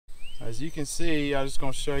As you can see, I'm just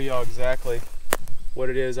going to show y'all exactly what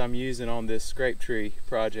it is I'm using on this scrape tree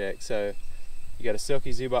project. So you got a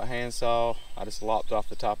Silky Zubot handsaw. I just lopped off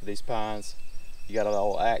the top of these pines. You got a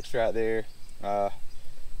little axe right there.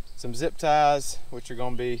 Some zip ties, which are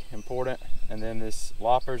going to be important, and then this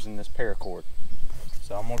loppers and this paracord.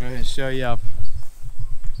 So I'm going to go ahead and show you.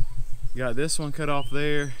 Got this one cut off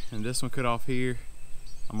there and this one cut off here.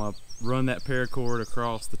 I'm going to run that paracord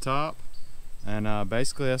across the top, and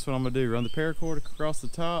basically that's what I'm going to do. Run the paracord across the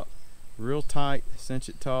top real tight, cinch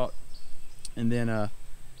it taut, and then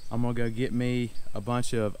I'm going to go get me a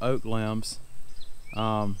bunch of oak limbs,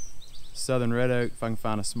 southern red oak, if I can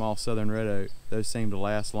find a small southern red oak. Those seem to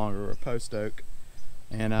last longer, or a post oak,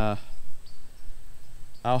 and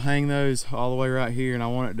I'll hang those all the way right here, and I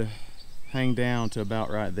want it to hang down to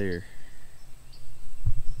about right there.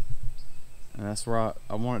 And that's where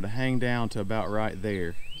I want it to hang down to about right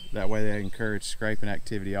there. That way they encourage scraping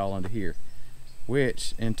activity all under here,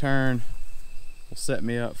 which in turn will set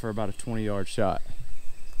me up for about a 20-yard shot.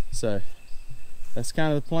 So that's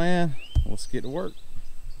kind of the plan. Let's get to work.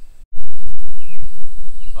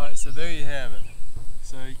 Alright, so there you have it.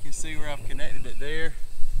 So you can see where I've connected it there.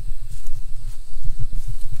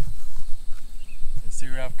 See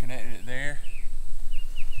where I've connected it there.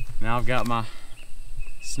 Now I've got my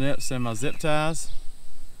snips and my zip ties.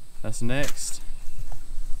 That's next.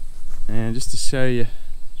 And just to show you,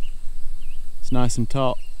 it's nice and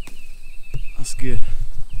taut. That's good.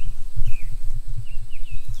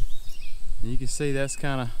 And you can see that's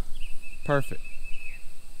kind of perfect.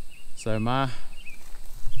 So my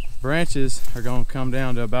branches are going to come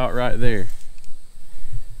down to about right there.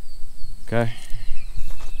 Okay.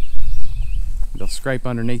 They'll scrape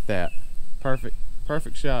underneath that. Perfect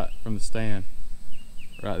shot from the stand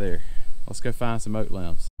right there. Let's go find some oak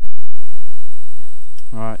limbs.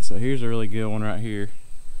 Alright, so here's a really good one right here.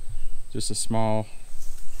 Just a small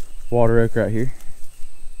water oak right here.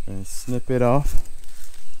 And snip it off.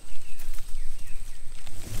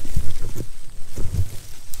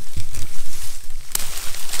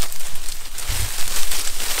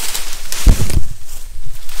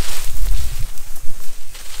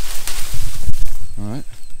 Alright,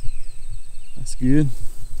 that's good.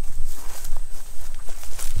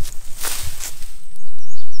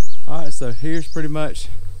 Alright, so here's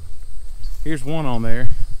one on there.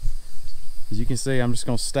 As you can see, I'm just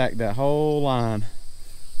going to stack that whole line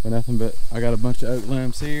with nothing but, I got a bunch of oak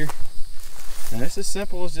limbs here. And it's as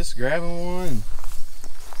simple as just grabbing one and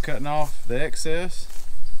cutting off the excess,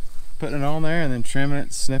 putting it on there, and then trimming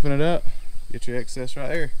it, snipping it up. Get your excess right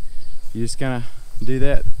there. You just kind of do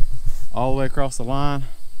that all the way across the line,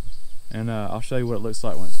 and I'll show you what it looks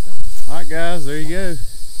like when it's done. Alright guys, there you go.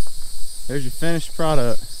 There's your finished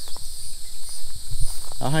product.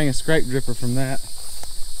 I'll hang a scrape dripper from that,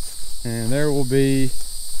 and there will be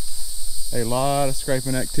a lot of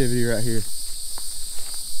scraping activity right here,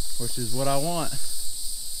 which is what I want,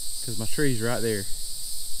 because my tree's right there.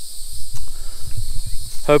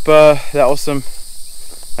 Hope that was some,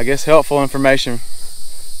 I guess, helpful information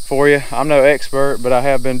for you. I'm no expert, but I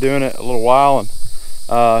have been doing it a little while, and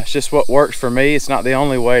it's just what works for me. It's not the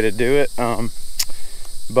only way to do it,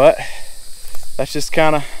 but that's just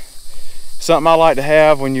kind of something I like to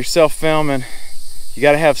have when you're self-filming. You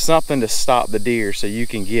got to have something to stop the deer so you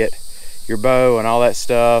can get your bow and all that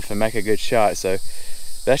stuff and make a good shot. So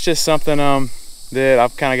that's just something that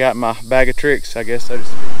I've kind of got in my bag of tricks, I guess, so to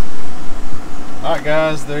speak. Alright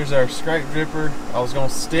guys, there's our scrape dripper. I was going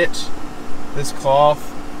to stitch this cloth,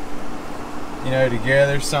 you know,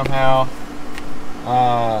 together somehow,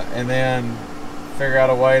 and then figure out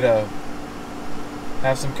a way to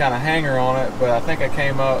have some kind of hanger on it, but I think I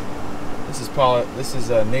came up, this is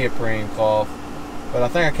a neoprene cloth, but I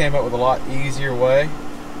think I came up with a lot easier way.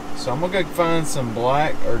 So I'm gonna go find some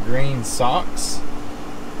black or green socks,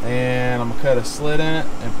 and I'm gonna cut a slit in it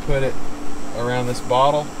and put it around this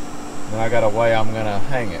bottle, and I got a way I'm gonna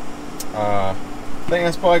hang it. I think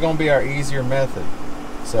that's probably gonna be our easier method.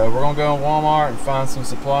 So we're gonna go in Walmart and find some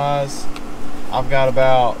supplies. I've got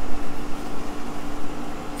about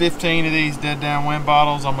 15 of these dead downwind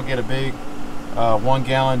bottles. I'm gonna get a big 1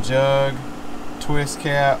 gallon jug, twist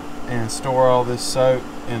cap, and store all this soap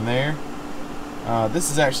in there. This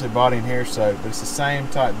is actually body and hair soap, but it's the same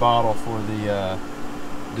type bottle for the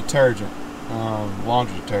detergent,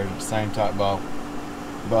 laundry detergent, same type bottle.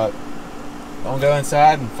 But I'm gonna go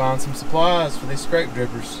inside and find some supplies for these scrape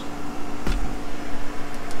drippers.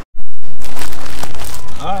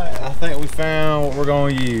 Alright, I think we found what we're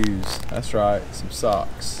going to use. That's right, some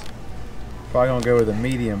socks. Probably going to go with a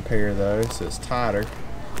medium pair though, so it's tighter.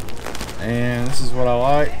 And this is what I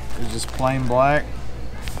like, it's just plain black.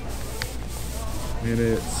 and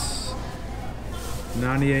it's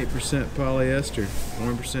 98% polyester,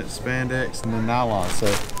 1% spandex, and then nylon. So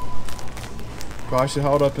probably should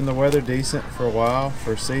hold up in the weather decent for a while,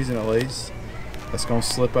 for a season at least. That's gonna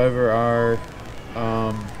slip over our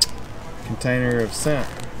container of scent.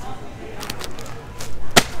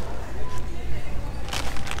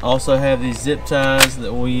 Also have these zip ties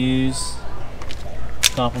that we'll use.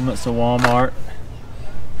 Compliments to Walmart.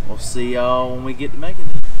 We'll see y'all when we get to making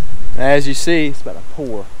it. As you see, it's about to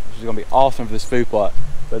pour, which is gonna be awesome for this food plot.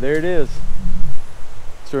 But there it is.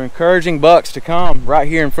 So we're encouraging bucks to come right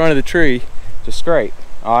here in front of the tree to scrape.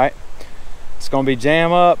 All right. It's gonna be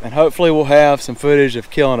jam up, and hopefully we'll have some footage of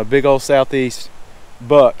killing a big old southeast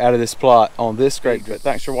buck out of this plot on this scrape. But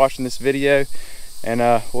thanks for watching this video, and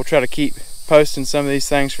we'll try to keep posting some of these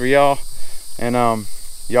things for y'all. And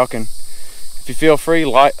y'all can, if you feel free,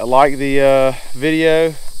 like the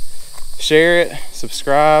video, share it,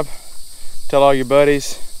 subscribe, tell all your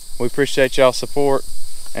buddies. We appreciate y'all's support,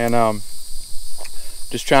 and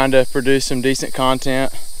just trying to produce some decent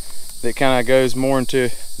content that kind of goes more into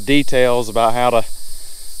details about how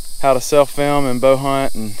to self-film and bow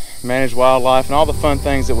hunt and manage wildlife and all the fun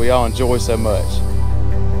things that we all enjoy so much.